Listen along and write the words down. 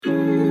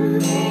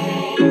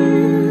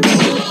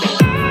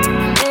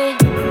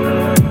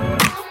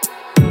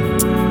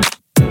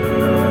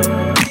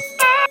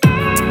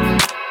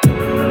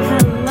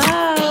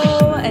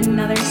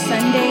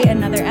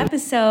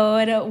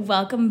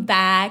welcome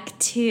back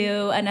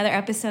to another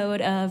episode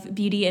of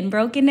Beauty and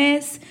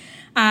Brokenness.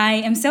 I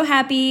am so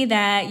happy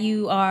that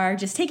you are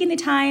just taking the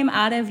time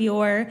out of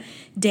your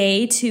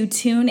day to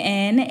tune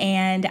in,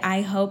 and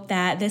I hope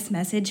that this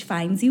message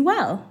finds you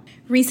well.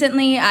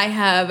 Recently, I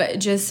have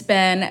just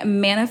been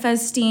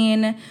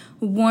manifesting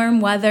warm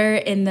weather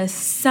in the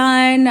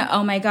sun.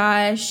 Oh my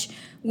gosh,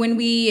 when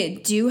we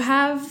do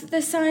have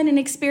the sun and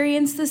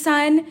experience the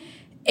sun,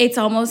 it's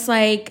almost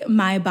like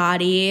my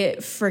body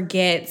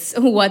forgets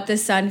what the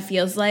sun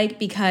feels like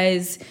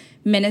because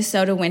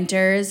Minnesota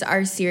winters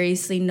are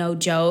seriously no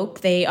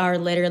joke. They are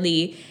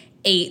literally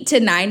 8 to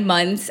 9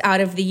 months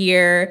out of the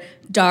year,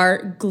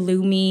 dark,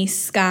 gloomy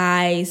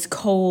skies,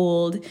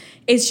 cold.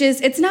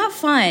 It's not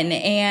fun.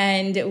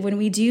 And when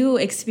we do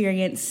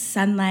experience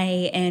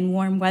sunlight and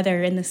warm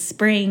weather in the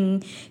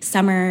spring,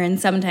 summer, and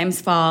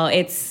sometimes fall,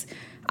 it's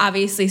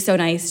obviously so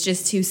nice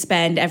just to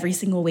spend every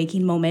single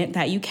waking moment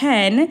that you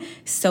can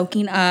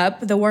soaking up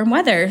the warm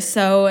weather.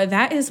 So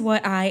that is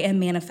what I am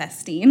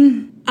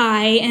manifesting.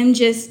 I am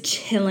just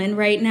chilling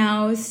right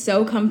now,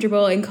 so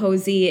comfortable and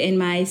cozy in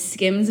my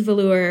Skims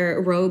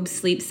velour robe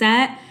sleep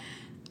set.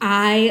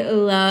 I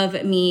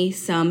love me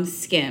some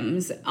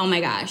Skims. Oh my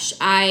gosh.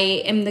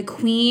 I am the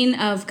queen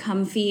of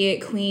comfy,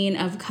 queen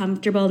of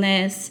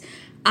comfortableness.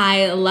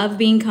 I love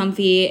being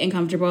comfy and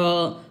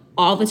comfortable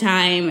all the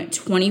time,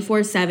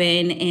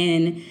 24/7,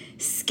 and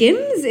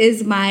Skims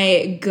is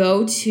my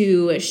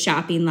go-to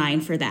shopping line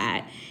for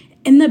that.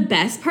 And the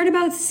best part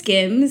about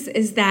Skims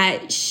is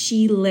that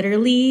she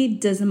literally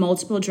does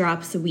multiple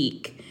drops a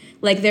week.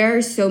 Like, there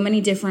are so many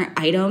different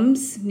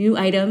items, new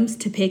items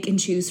to pick and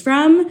choose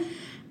from.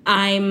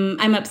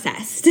 I'm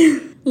obsessed.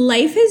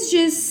 Life has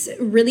just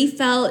really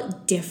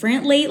felt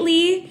different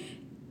lately,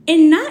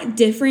 and not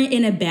different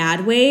in a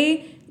bad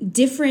way,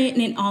 different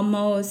in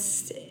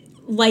almost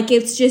like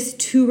it's just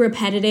too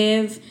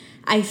repetitive.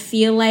 I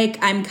feel like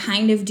I'm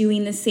kind of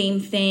doing the same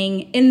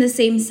thing in the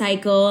same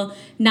cycle,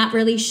 not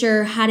really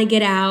sure how to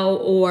get out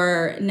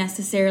or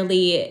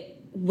necessarily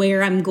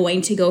where I'm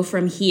going to go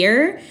from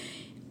here.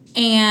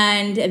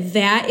 And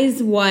that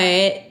is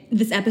what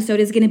this episode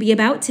is going to be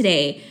about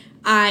today.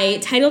 I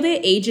titled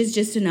it Age is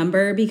Just a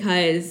Number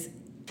because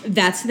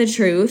that's the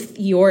truth.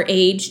 Your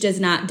age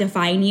does not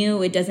define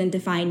you. It doesn't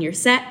define your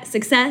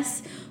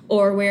success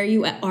or where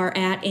you are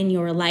at in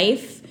your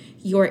life.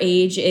 Your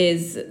age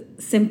is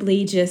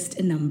simply just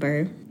a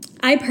number.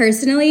 I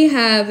personally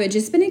have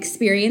just been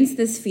experiencing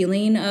this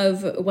feeling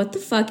of what the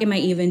fuck am I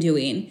even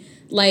doing?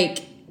 Like,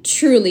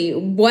 truly,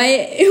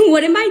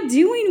 what am I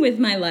doing with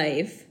my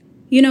life?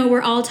 You know,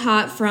 we're all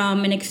taught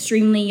from an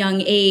extremely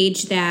young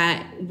age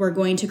that we're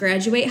going to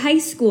graduate high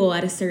school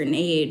at a certain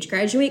age,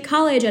 graduate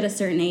college at a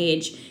certain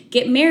age,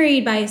 get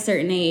married by a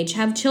certain age,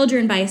 have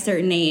children by a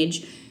certain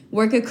age,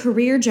 work a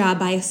career job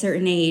by a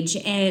certain age.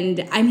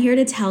 And I'm here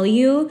to tell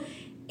you,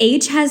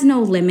 age has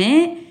no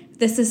limit.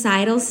 The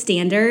societal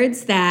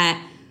standards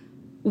that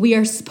we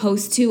are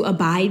supposed to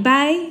abide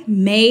by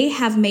may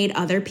have made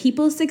other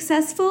people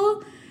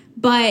successful,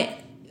 but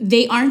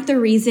they aren't the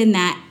reason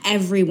that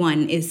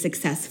everyone is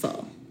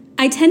successful.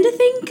 I tend to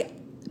think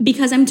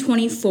because I'm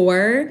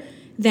 24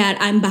 that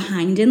I'm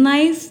behind in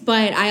life,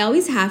 but I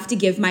always have to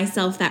give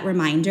myself that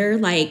reminder,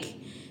 like,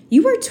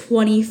 you are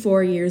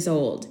 24 years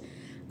old.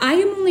 I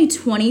am only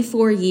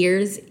 24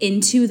 years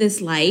into this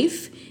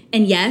life.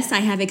 And yes,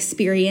 I have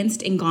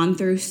experienced and gone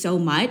through so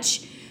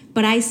much,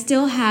 but I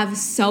still have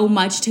so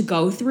much to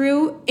go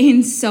through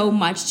and so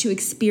much to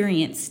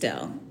experience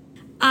still.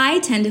 I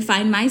tend to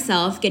find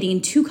myself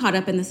getting too caught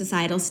up in the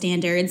societal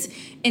standards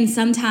and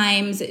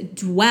sometimes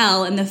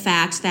dwell in the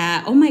fact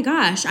that, oh my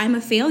gosh, I'm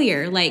a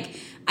failure. Like,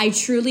 I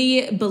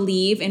truly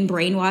believe and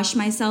brainwash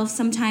myself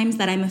sometimes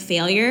that I'm a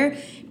failure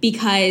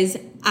because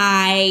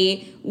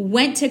I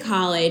went to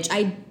college,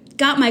 I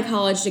got my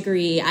college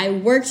degree, I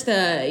worked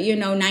the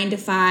 9 to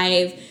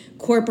 5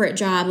 corporate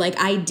job. Like,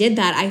 I did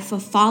that. I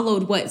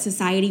followed what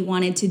society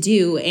wanted to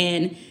do,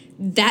 and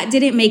that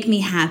didn't make me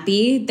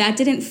happy. That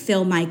didn't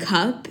fill my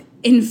cup.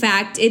 In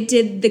fact, it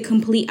did the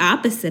complete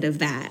opposite of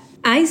that.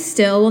 I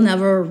still will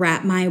never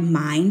wrap my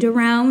mind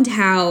around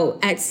how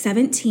at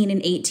 17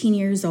 and 18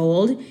 years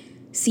old,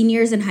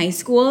 seniors in high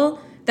school,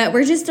 that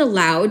we're just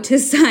allowed to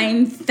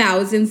sign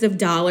thousands of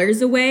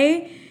dollars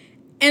away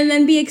and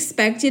then be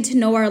expected to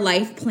know our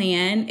life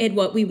plan and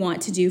what we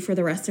want to do for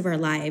the rest of our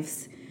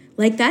lives.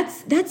 Like,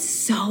 that's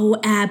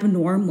so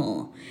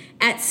abnormal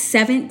at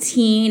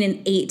 17 and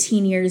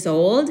 18 years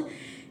old.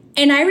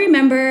 And I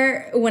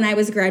remember when I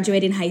was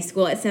graduating high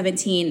school at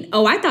 17,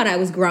 I thought I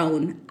was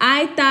grown.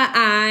 I thought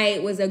I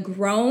was a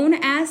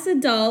grown-ass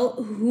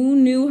adult who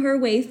knew her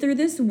way through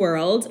this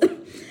world.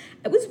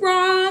 I was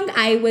wrong.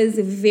 I was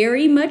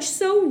very much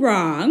so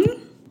wrong.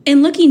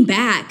 And looking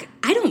back,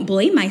 I don't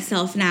blame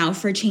myself now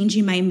for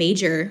changing my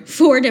major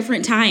 4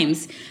 different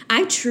times.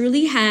 I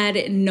truly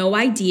had no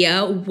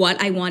idea what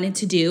I wanted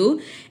to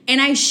do, and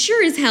I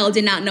sure as hell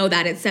did not know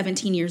that at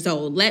 17 years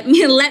old. Let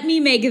me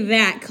make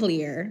that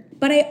clear.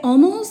 But I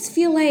almost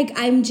feel like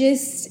I'm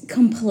just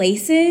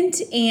complacent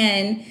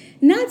and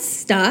not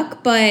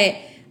stuck, but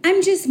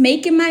I'm just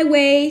making my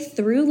way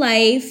through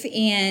life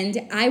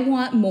and I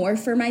want more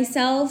for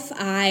myself.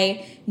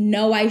 I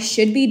know I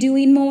should be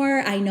doing more.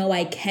 I know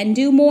I can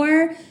do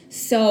more.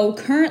 So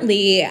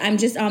currently, I'm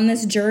just on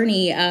this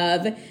journey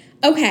of,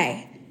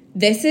 okay,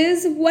 this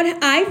is what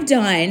I've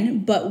done,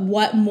 but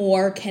what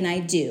more can I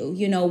do?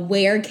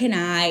 Where can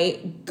I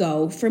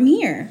go from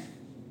here?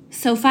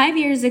 So 5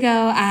 years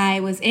ago, I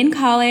was in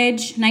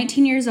college,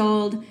 19 years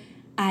old.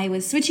 I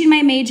was switching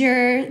my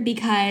major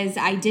because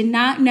I did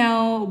not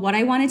know what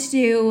I wanted to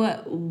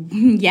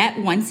do yet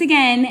once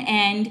again.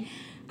 And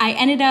I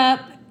ended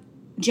up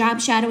job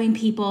shadowing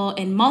people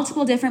in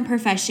multiple different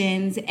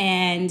professions.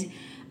 And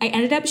I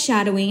ended up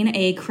shadowing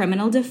a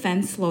criminal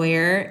defense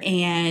lawyer.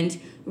 And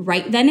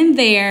right then and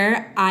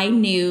there, I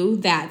knew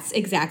that's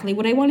exactly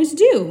what I wanted to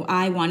do.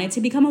 I wanted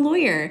to become a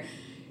lawyer.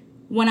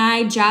 When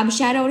I job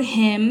shadowed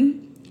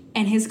him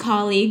and his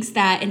colleagues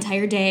that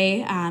entire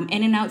day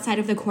in and outside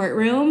of the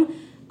courtroom,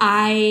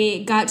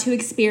 I got to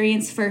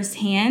experience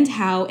firsthand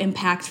how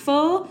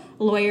impactful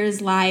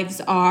lawyers'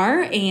 lives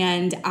are,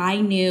 and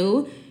I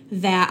knew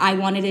that I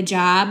wanted a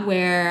job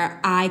where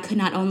I could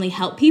not only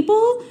help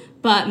people,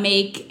 but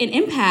make an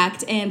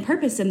impact and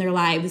purpose in their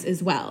lives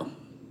as well.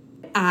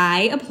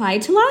 I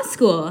applied to law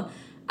school.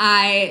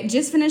 I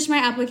just finished my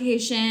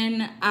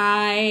application.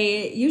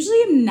 I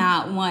usually am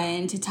not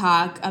one to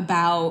talk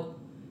about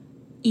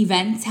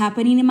events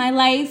happening in my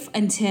life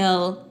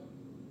until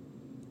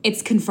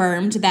it's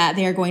confirmed that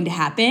they're going to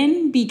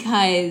happen,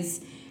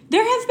 because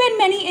there have been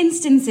many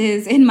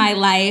instances in my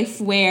life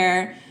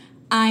where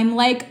I'm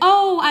like,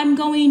 oh, I'm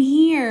going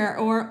here,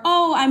 or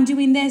oh, I'm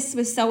doing this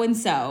with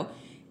so-and-so,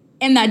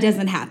 and that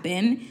doesn't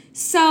happen.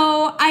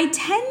 So I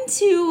tend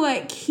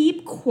to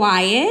keep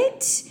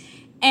quiet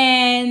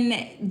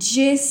and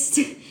just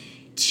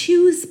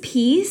choose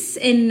peace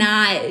and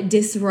not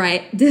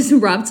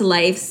disrupt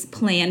life's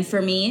plan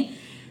for me.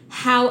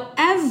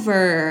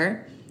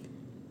 However,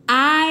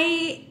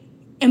 I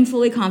am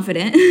fully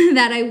confident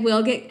that I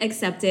will get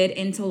accepted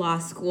into law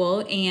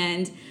school,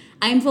 and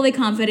I'm fully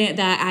confident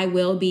that I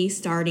will be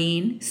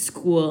starting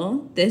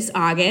school this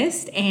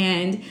August,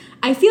 and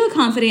I feel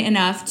confident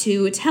enough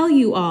to tell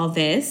you all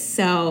this.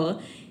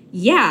 So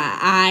yeah,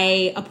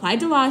 I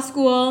applied to law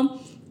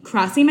school,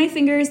 crossing my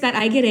fingers that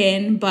I get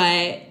in,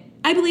 but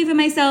I believe in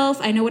myself.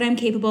 I know what I'm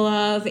capable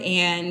of,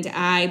 and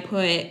I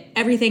put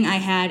everything I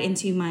had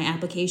into my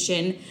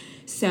application.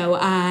 So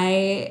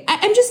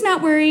I'm just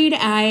not worried.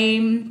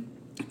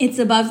 It's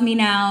above me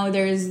now.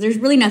 There's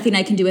really nothing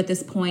I can do at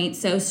this point.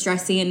 So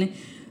stressing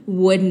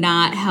would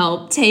not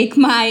help take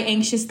my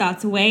anxious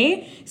thoughts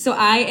away. So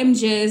I am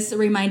just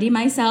reminding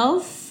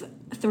myself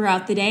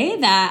throughout the day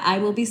that I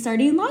will be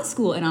starting law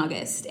school in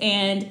August.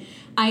 And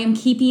I am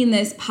keeping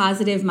this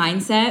positive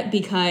mindset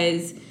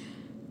because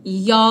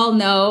y'all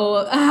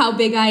know how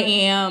big I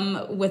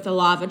am with the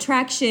law of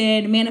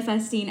attraction,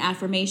 manifesting,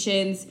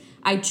 affirmations.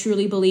 I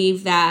truly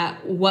believe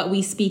that what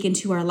we speak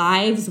into our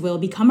lives will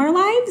become our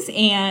lives,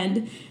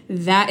 and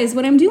that is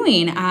what I'm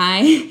doing.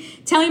 I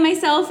telling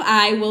myself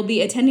I will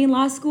be attending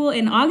law school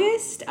in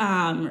August,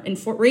 and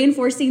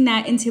reinforcing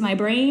that into my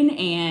brain,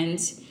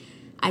 and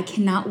I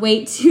cannot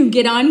wait to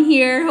get on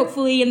here,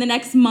 hopefully in the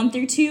next month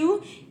or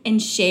two, and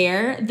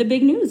share the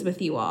big news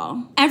with you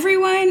all.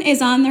 Everyone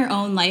is on their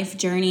own life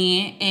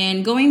journey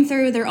and going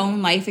through their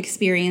own life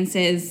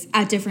experiences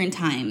at different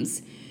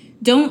times.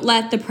 Don't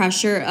let the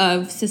pressure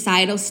of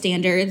societal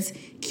standards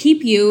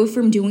keep you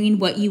from doing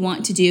what you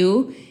want to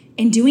do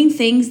and doing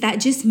things that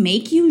just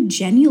make you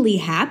genuinely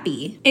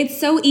happy. It's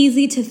so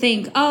easy to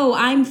think, oh,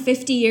 I'm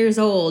 50 years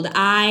old.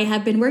 I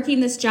have been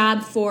working this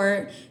job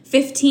for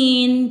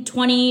 15,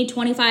 20,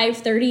 25,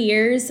 30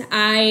 years.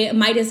 I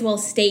might as well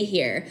stay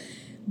here.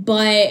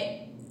 But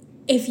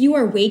if you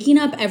are waking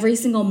up every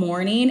single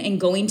morning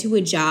and going to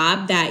a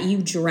job that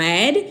you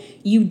dread,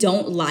 you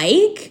don't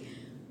like,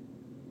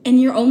 and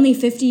you're only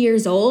 50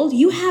 years old,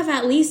 you have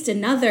at least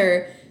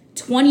another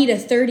 20 to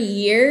 30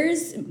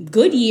 years,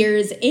 good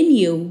years in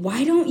you.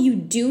 Why don't you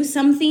do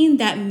something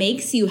that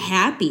makes you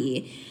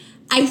happy?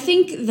 I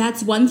think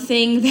that's one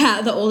thing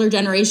that the older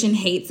generation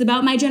hates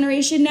about my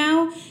generation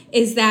now,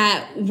 is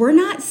that we're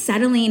not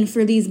settling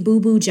for these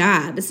boo-boo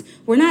jobs.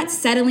 We're not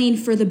settling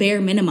for the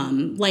bare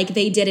minimum like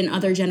they did in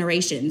other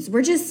generations.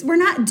 We're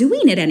not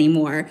doing it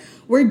anymore.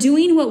 We're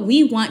doing what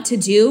we want to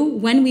do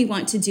when we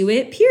want to do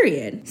it,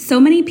 period. So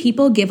many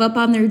people give up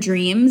on their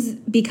dreams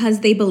because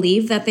they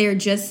believe that they're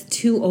just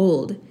too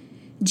old.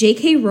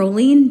 J.K.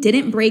 Rowling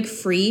didn't break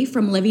free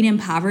from living in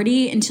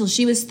poverty until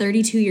she was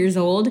 32 years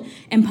old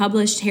and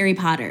published Harry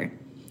Potter.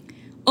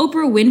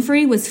 Oprah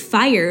Winfrey was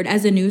fired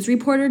as a news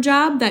reporter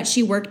job that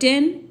she worked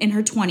in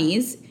her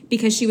 20s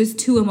because she was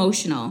too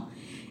emotional.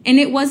 And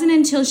it wasn't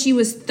until she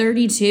was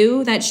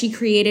 32 that she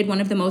created one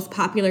of the most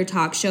popular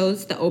talk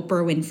shows, The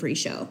Oprah Winfrey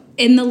Show.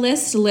 And the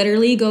list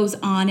literally goes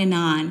on and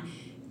on.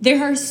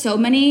 There are so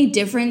many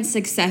different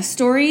success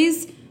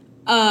stories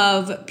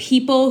of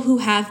people who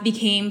have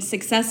become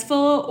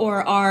successful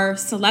or are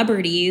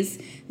celebrities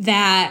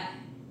that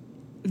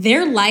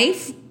their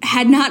life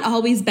had not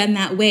always been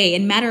that way.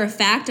 And matter of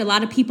fact, a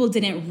lot of people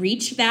didn't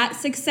reach that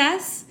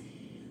success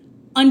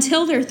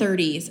until their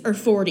 30s or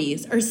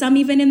 40s, or some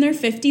even in their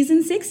 50s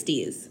and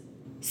 60s.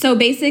 So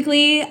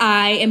basically,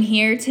 I am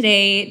here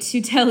today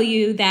to tell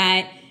you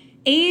that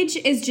age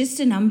is just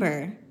a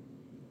number.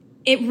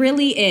 It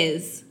really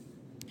is.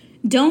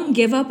 Don't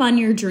give up on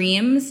your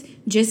dreams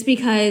just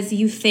because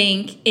you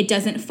think it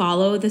doesn't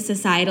follow the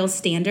societal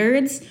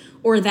standards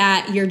or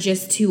that you're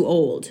just too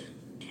old.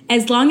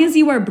 As long as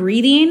you are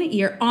breathing,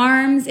 your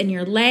arms and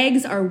your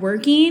legs are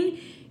working,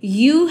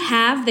 you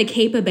have the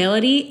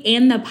capability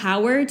and the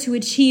power to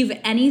achieve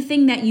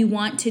anything that you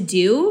want to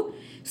do.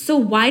 So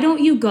why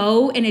don't you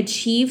go and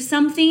achieve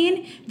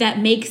something that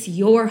makes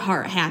your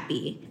heart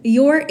happy?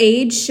 Your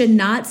age should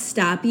not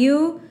stop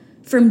you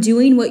from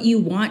doing what you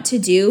want to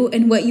do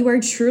and what you are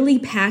truly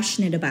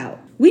passionate about.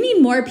 We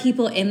need more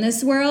people in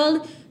this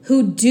world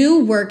who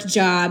do work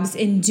jobs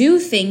and do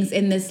things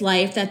in this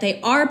life that they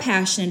are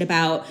passionate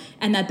about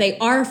and that they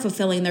are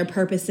fulfilling their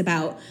purpose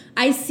about.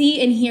 I see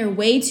and hear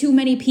way too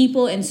many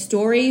people and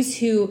stories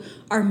who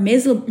are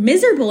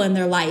miserable in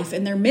their life,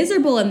 and they're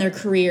miserable in their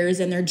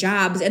careers and their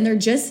jobs, and they're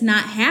just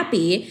not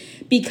happy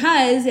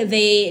because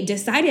they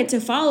decided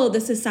to follow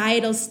the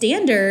societal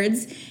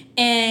standards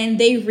and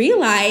they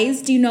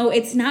realized,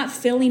 it's not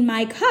filling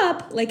my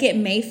cup like it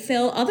may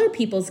fill other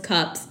people's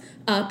cups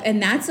up, and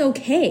that's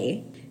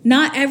okay.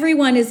 Not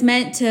everyone is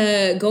meant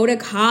to go to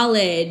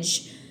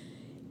college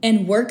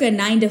and work a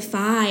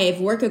 9-to-5,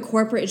 work a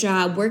corporate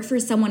job, work for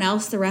someone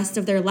else the rest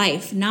of their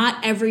life.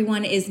 Not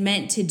everyone is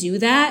meant to do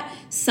that.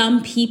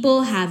 Some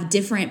people have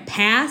different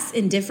paths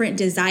and different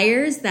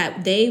desires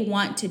that they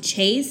want to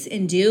chase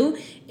and do,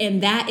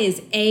 and that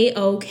is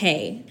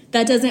A-okay.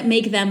 That doesn't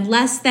make them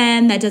less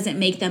than, that doesn't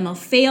make them a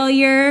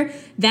failure.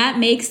 That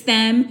makes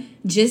them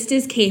just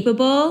as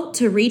capable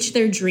to reach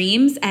their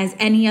dreams as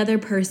any other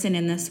person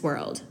in this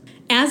world.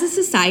 As a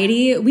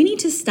society, we need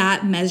to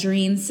stop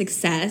measuring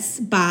success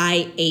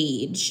by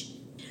age.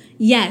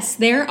 Yes,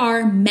 there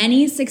are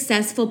many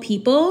successful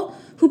people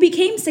who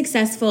became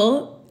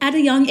successful at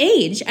a young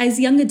age, as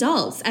young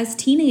adults, as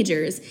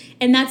teenagers,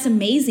 and that's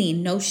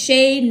amazing. No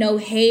shade, no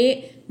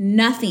hate,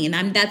 nothing.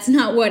 That's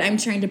not what I'm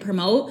trying to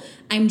promote.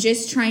 I'm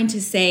just trying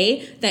to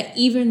say that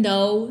even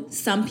though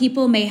some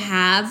people may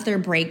have their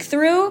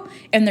breakthrough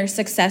and their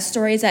success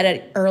stories at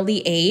an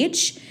early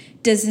age,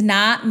 does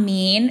not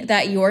mean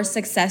that your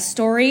success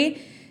story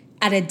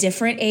at a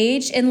different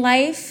age in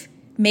life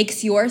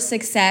makes your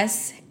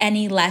success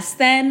any less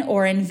than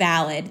or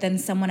invalid than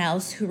someone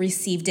else who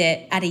received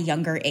it at a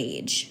younger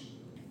age.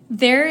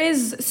 There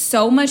is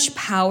so much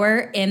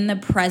power in the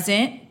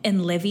present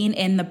and living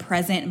in the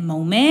present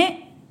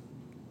moment.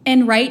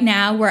 And right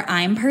now, where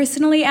I'm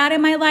personally at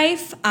in my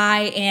life,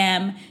 I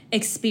am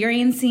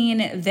experiencing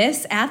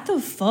this at the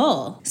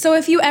full. So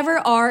if you ever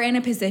are in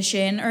a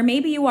position, or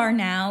maybe you are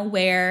now,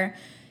 where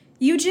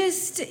you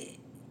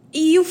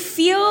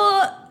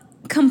feel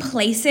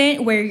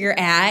complacent where you're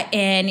at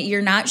and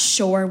you're not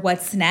sure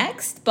what's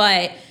next,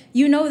 but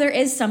there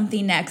is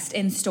something next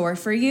in store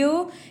for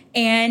you,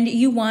 and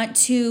you want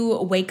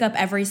to wake up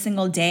every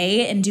single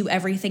day and do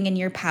everything in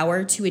your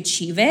power to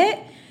achieve it,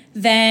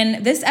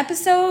 then this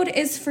episode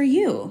is for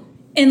you.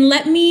 And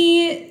let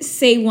me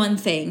say one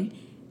thing.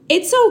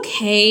 It's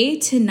okay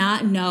to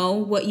not know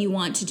what you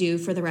want to do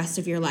for the rest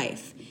of your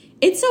life.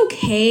 It's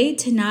okay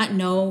to not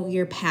know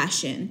your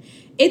passion.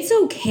 It's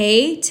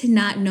okay to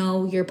not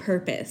know your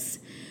purpose.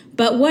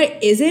 But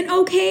what isn't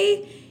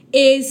okay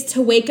is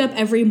to wake up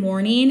every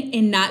morning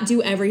and not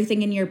do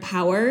everything in your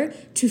power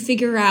to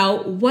figure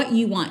out what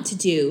you want to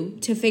do,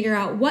 to figure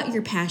out what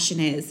your passion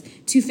is,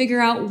 to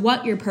figure out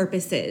what your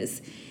purpose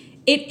is.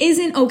 It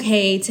isn't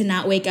okay to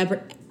not wake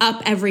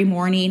up every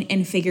morning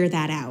and figure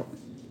that out.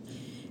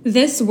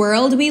 This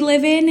world we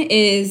live in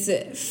is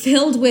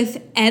filled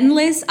with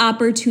endless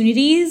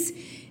opportunities,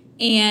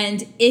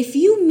 and if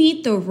you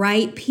meet the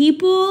right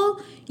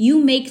people,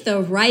 you make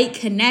the right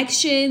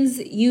connections,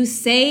 you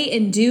say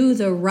and do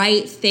the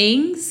right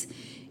things,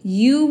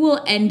 you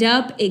will end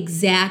up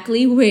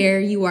exactly where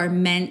you are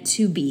meant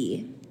to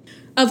be.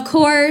 Of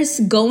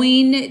course,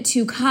 going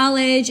to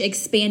college,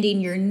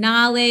 expanding your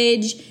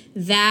knowledge,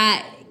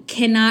 that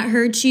cannot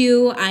hurt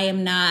you. I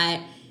am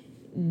not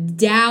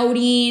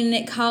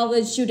doubting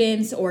college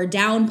students or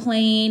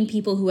downplaying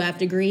people who have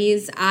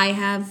degrees. I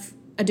have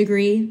a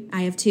degree.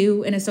 I have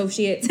 2, an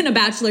associate's and a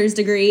bachelor's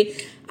degree.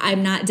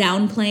 I'm not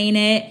downplaying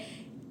it.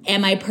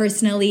 Am I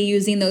personally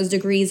using those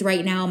degrees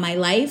right now in my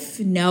life?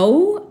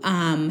 No.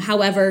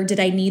 However, did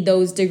I need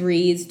those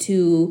degrees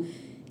to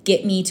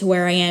get me to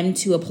where I am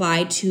to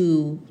apply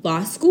to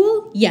law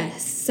school?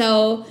 Yes.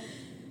 So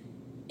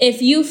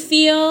if you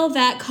feel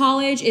that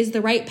college is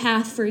the right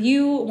path for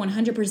you,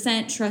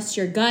 100% trust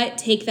your gut,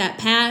 take that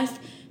path.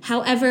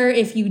 However,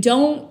 if you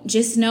don't,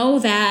 just know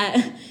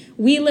that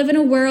we live in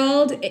a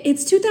world,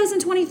 it's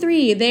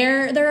 2023.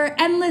 There are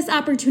endless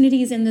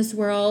opportunities in this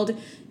world.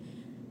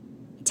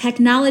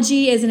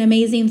 Technology is an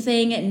amazing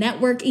thing.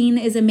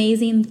 Networking is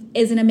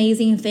an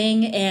amazing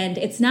thing. And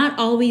it's not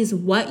always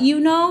what you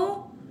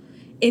know.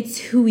 it's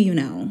who you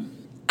know.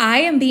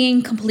 I am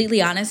being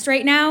completely honest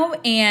right now,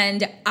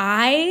 and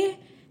I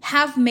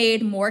have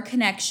made more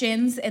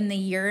connections in the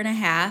year and a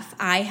half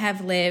I have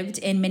lived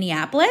in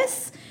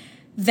Minneapolis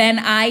than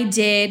I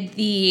did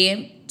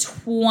the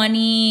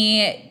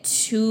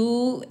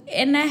 22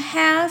 and a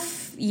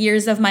half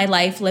years of my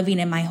life living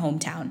in my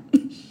hometown.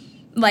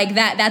 Like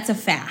that's a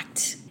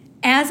fact.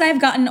 As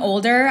I've gotten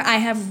older, I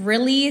have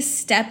really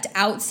stepped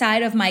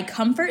outside of my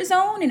comfort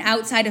zone and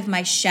outside of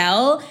my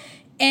shell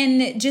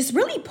and just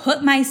really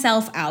put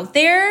myself out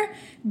there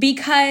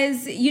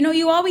because,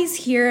 you always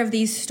hear of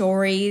these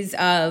stories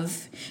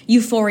of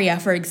Euphoria,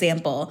 for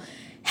example.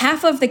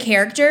 Half of the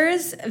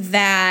characters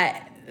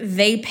that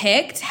they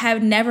picked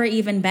have never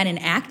even been in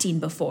acting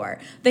before.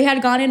 They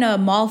had gone in a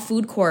mall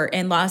food court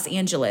in Los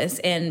Angeles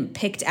and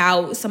picked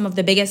out some of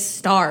the biggest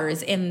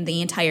stars in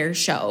the entire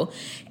show.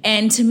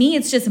 And to me,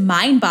 it's just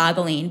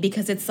mind-boggling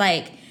because it's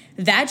like,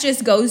 that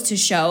just goes to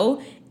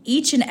show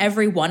each and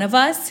every one of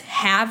us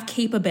have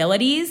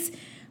capabilities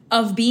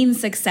of being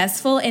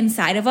successful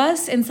inside of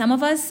us. And some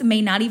of us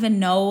may not even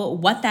know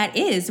what that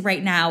is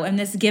right now in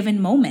this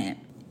given moment.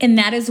 And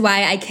that is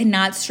why I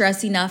cannot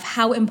stress enough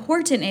how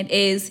important it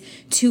is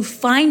to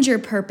find your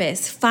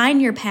purpose,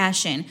 find your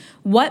passion,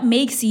 what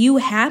makes you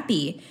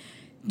happy.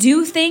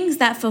 Do things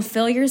that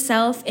fulfill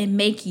yourself and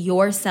make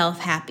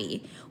yourself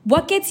happy.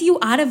 What gets you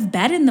out of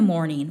bed in the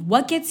morning?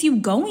 What gets you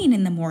going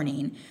in the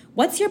morning?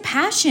 What's your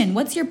passion?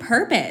 What's your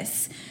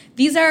purpose?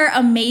 These are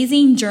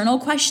amazing journal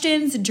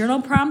questions,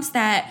 journal prompts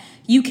that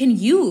you can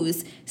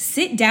use.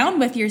 Sit down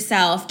with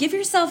yourself. Give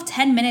yourself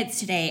 10 minutes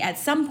today at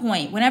some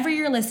point, whenever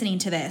you're listening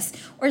to this,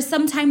 or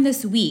sometime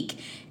this week,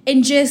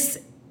 and just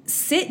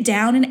sit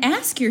down and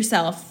ask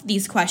yourself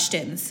these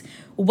questions.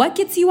 What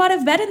gets you out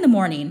of bed in the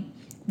morning?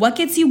 What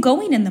gets you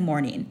going in the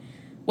morning?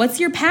 What's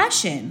your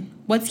passion?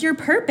 What's your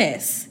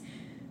purpose?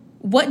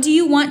 What do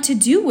you want to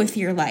do with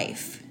your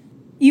life?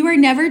 You are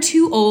never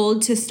too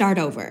old to start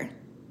over.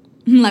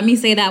 Let me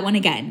say that one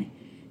again.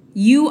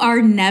 You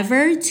are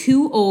never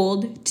too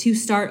old to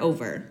start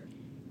over.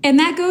 And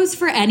that goes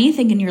for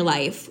anything in your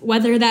life,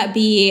 whether that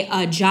be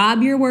a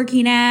job you're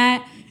working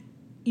at,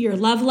 your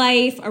love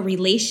life, a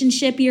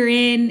relationship you're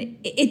in.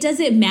 It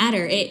doesn't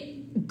matter.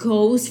 It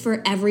goes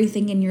for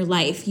everything in your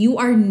life. You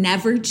are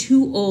never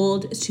too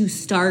old to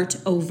start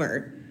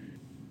over.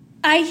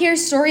 I hear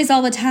stories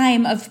all the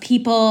time of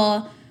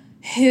people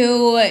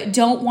who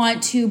don't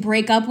want to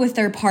break up with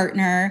their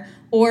partner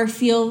or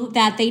feel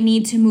that they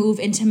need to move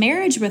into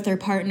marriage with their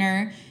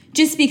partner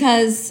just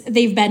because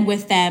they've been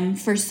with them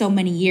for so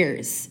many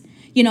years.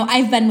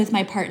 I've been with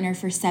my partner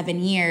for 7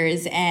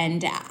 years,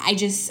 and I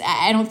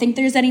don't think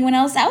there's anyone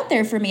else out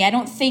there for me. I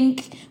don't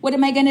think, what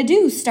am I going to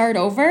do? Start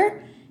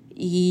over?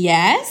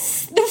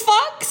 Yes. The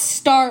fuck?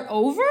 Start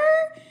over?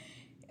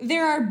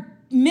 There are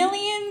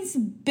millions,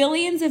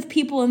 billions of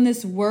people in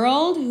this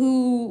world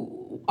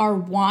who are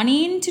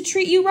wanting to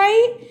treat you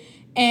right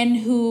and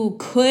who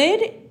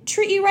could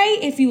treat you right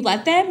if you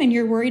let them, and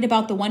you're worried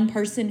about the one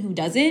person who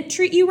doesn't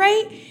treat you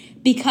right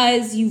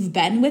because you've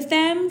been with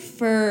them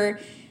for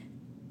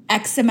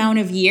X amount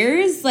of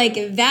years.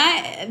 Like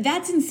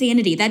that's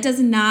insanity. That does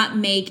not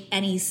make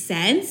any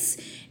sense.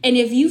 And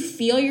if you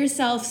feel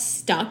yourself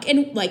stuck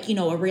in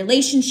a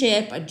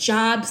relationship, a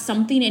job,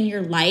 something in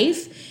your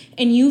life,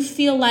 and you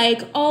feel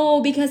like,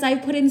 oh, because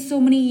I've put in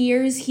so many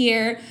years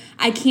here,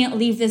 I can't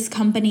leave this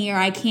company or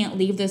I can't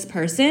leave this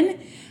person,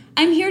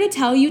 I'm here to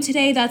tell you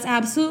today that's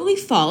absolutely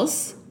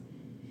false.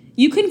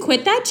 You can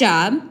quit that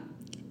job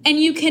and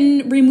you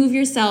can remove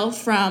yourself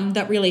from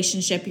that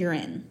relationship you're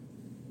in.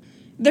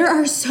 There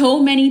are so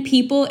many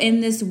people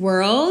in this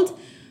world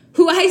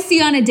who I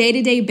see on a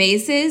day-to-day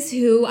basis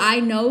who I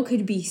know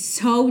could be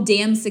so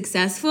damn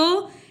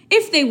successful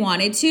if they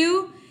wanted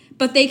to,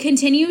 but they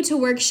continue to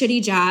work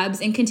shitty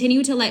jobs and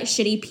continue to let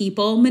shitty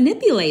people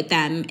manipulate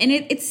them. And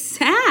it's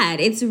sad.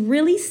 It's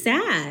really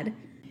sad.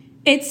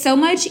 It's so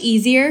much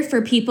easier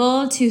for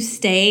people to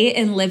stay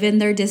and live in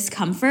their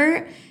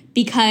discomfort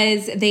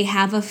because they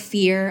have a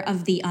fear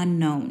of the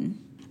unknown.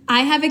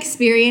 I have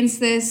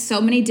experienced this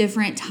so many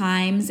different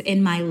times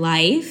in my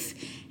life,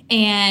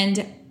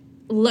 and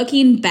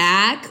looking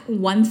back,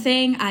 one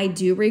thing I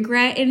do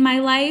regret in my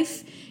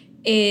life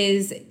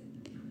is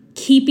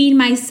keeping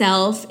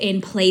myself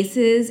in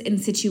places and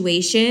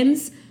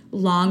situations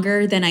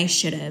longer than I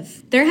should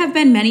have. There have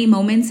been many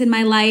moments in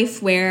my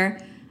life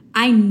where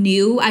I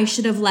knew I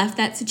should have left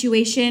that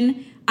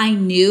situation. I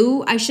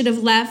knew I should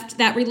have left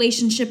that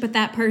relationship with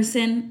that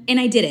person, and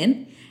I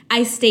didn't.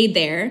 I stayed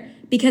there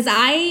because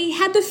I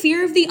had the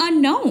fear of the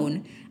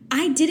unknown.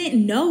 I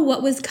didn't know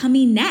what was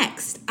coming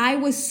next. I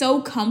was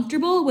so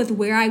comfortable with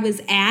where I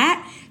was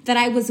at that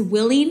I was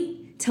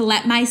willing to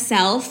let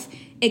myself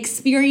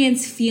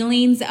experience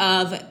feelings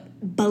of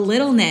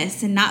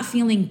belittleness and not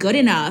feeling good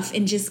enough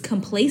and just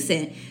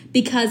complacent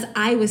because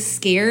I was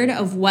scared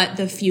of what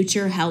the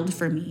future held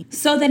for me.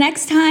 So the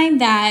next time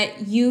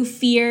that you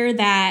fear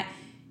that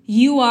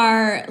you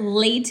are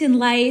late in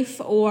life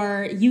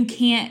or you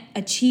can't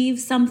achieve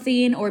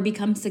something or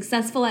become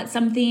successful at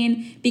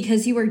something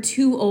because you are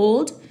too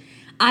old,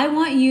 I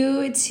want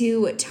you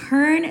to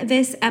turn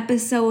this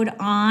episode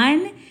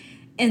on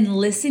and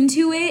listen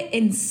to it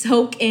and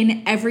soak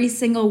in every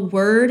single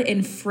word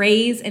and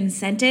phrase and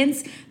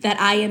sentence that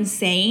I am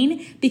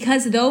saying,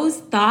 because those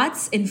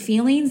thoughts and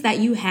feelings that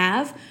you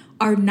have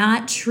are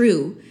not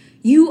true.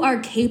 You are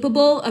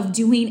capable of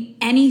doing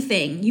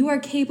anything. You are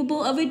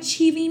capable of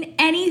achieving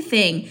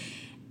anything.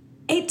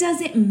 It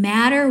doesn't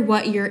matter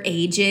what your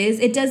age is.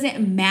 It doesn't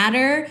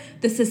matter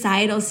the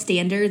societal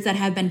standards that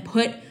have been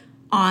put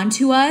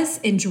onto us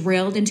and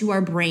drilled into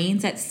our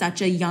brains at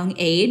such a young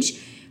age.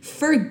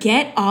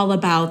 Forget all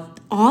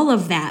about all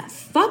of that.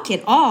 Fuck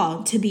it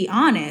all, to be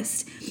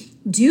honest.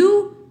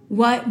 Do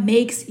what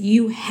makes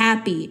you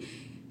happy.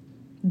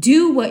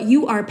 Do what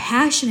you are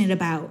passionate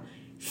about.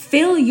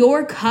 Fill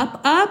your cup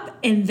up,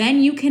 and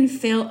then you can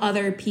fill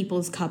other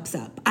people's cups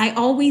up. I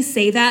always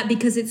say that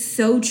because it's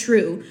so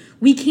true.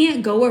 We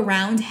can't go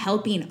around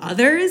helping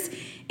others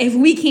if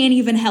we can't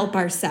even help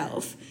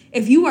ourselves.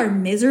 If you are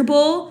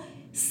miserable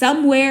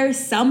somewhere,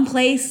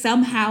 someplace,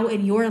 somehow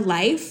in your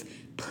life,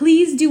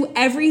 please do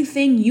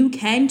everything you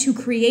can to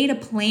create a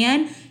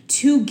plan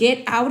to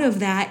get out of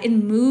that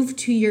and move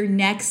to your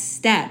next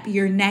step,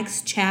 your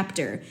next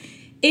chapter.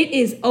 It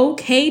is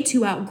okay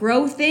to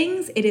outgrow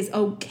things. It is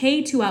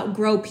okay to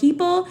outgrow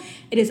people.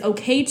 It is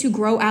okay to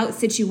grow out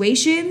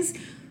situations.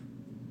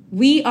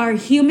 We are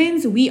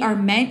humans. We are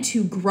meant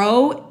to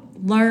grow,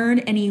 learn,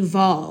 and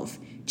evolve.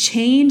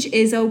 Change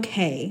is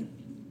okay.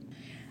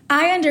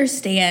 I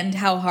understand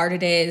how hard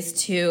it is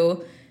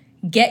to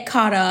get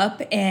caught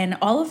up in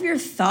all of your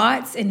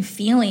thoughts and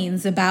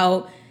feelings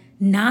about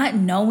not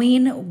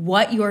knowing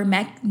what your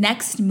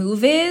next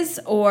move is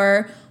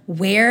or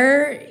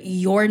where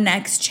your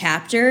next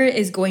chapter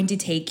is going to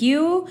take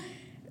you.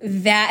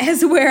 That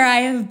is where I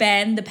have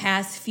been the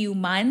past few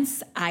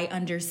months. I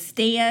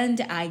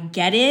understand. I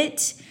get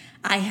it.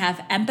 I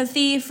have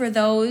empathy for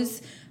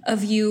those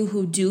of you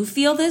who do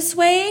feel this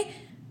way.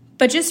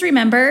 But just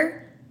remember,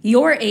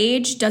 your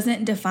age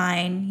doesn't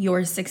define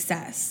your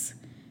success.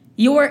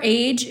 Your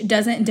age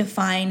doesn't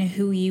define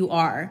who you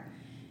are.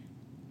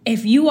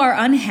 If you are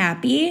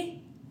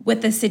unhappy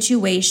with the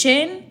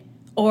situation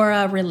or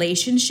a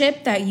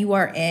relationship that you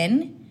are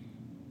in,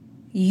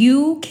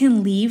 you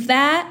can leave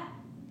that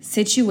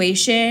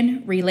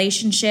situation,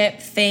 relationship,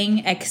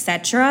 thing,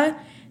 etc.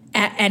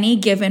 at any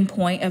given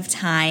point of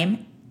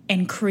time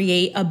and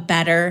create a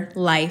better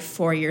life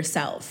for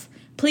yourself.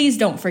 Please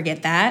don't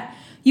forget that.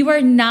 You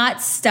are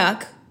not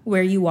stuck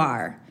where you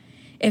are.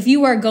 If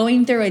you are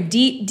going through a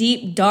deep,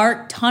 deep,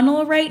 dark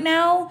tunnel right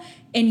now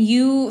and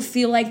you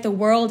feel like the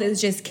world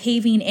is just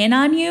caving in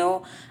on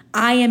you,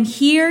 I am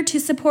here to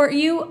support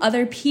you.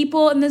 Other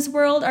people in this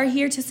world are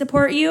here to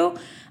support you.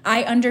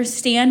 I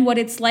understand what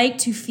it's like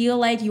to feel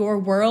like your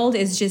world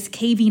is just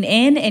caving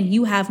in and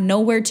you have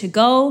nowhere to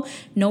go,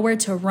 nowhere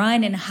to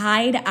run and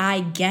hide.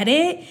 I get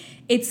it.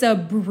 It's a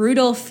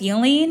brutal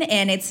feeling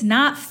and it's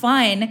not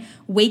fun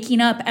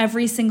waking up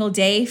every single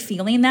day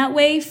feeling that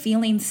way,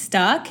 feeling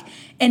stuck.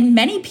 And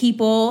many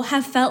people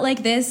have felt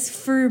like this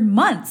for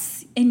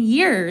months and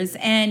years.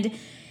 And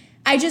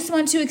I just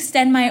want to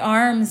extend my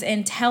arms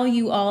and tell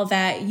you all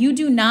that you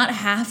do not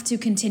have to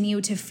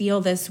continue to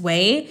feel this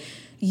way.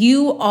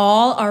 You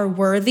all are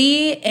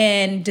worthy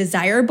and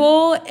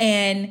desirable,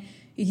 and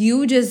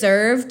you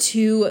deserve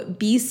to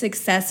be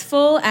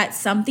successful at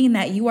something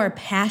that you are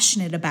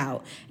passionate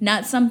about,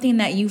 not something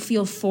that you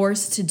feel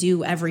forced to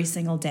do every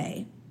single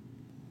day.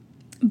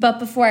 But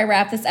before I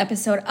wrap this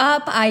episode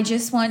up, I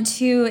just want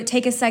to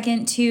take a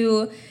second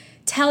to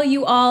tell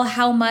you all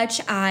how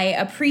much I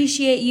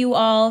appreciate you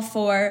all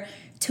for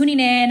tuning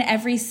in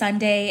every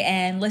Sunday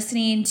and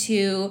listening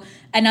to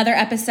another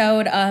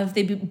episode of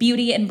the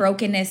Beauty and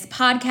Brokenness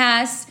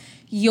podcast.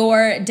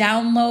 Your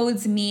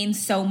downloads mean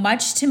so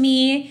much to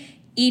me.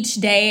 Each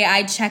day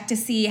I check to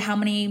see how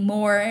many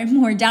more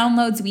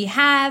downloads we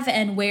have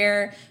and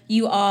where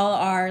you all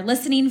are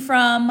listening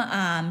from.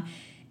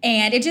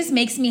 And it just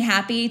makes me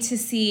happy to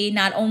see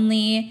not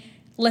only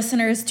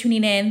listeners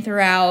tuning in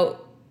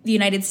throughout the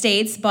United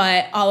States,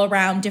 but all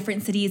around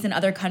different cities and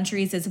other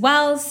countries as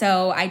well.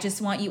 So I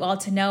just want you all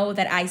to know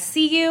that I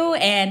see you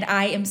and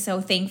I am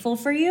so thankful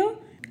for you.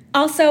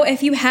 Also,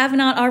 if you have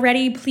not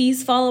already,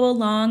 please follow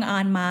along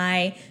on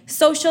my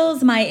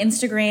socials. My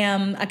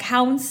Instagram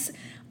accounts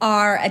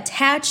are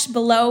attached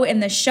below in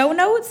the show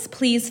notes.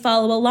 Please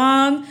follow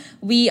along.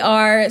 We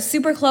are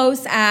super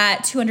close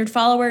at 200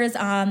 followers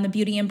on the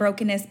Beauty and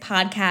Brokenness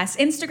podcast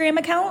Instagram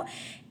account.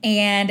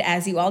 And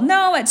as you all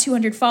know, at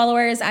 200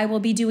 followers, I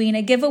will be doing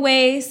a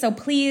giveaway. So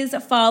please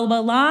follow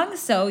along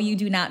so you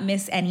do not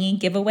miss any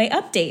giveaway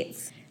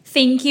updates.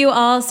 Thank you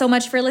all so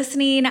much for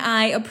listening.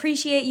 I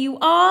appreciate you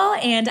all,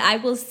 and I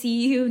will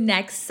see you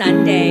next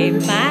Sunday.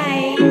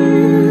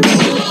 Bye.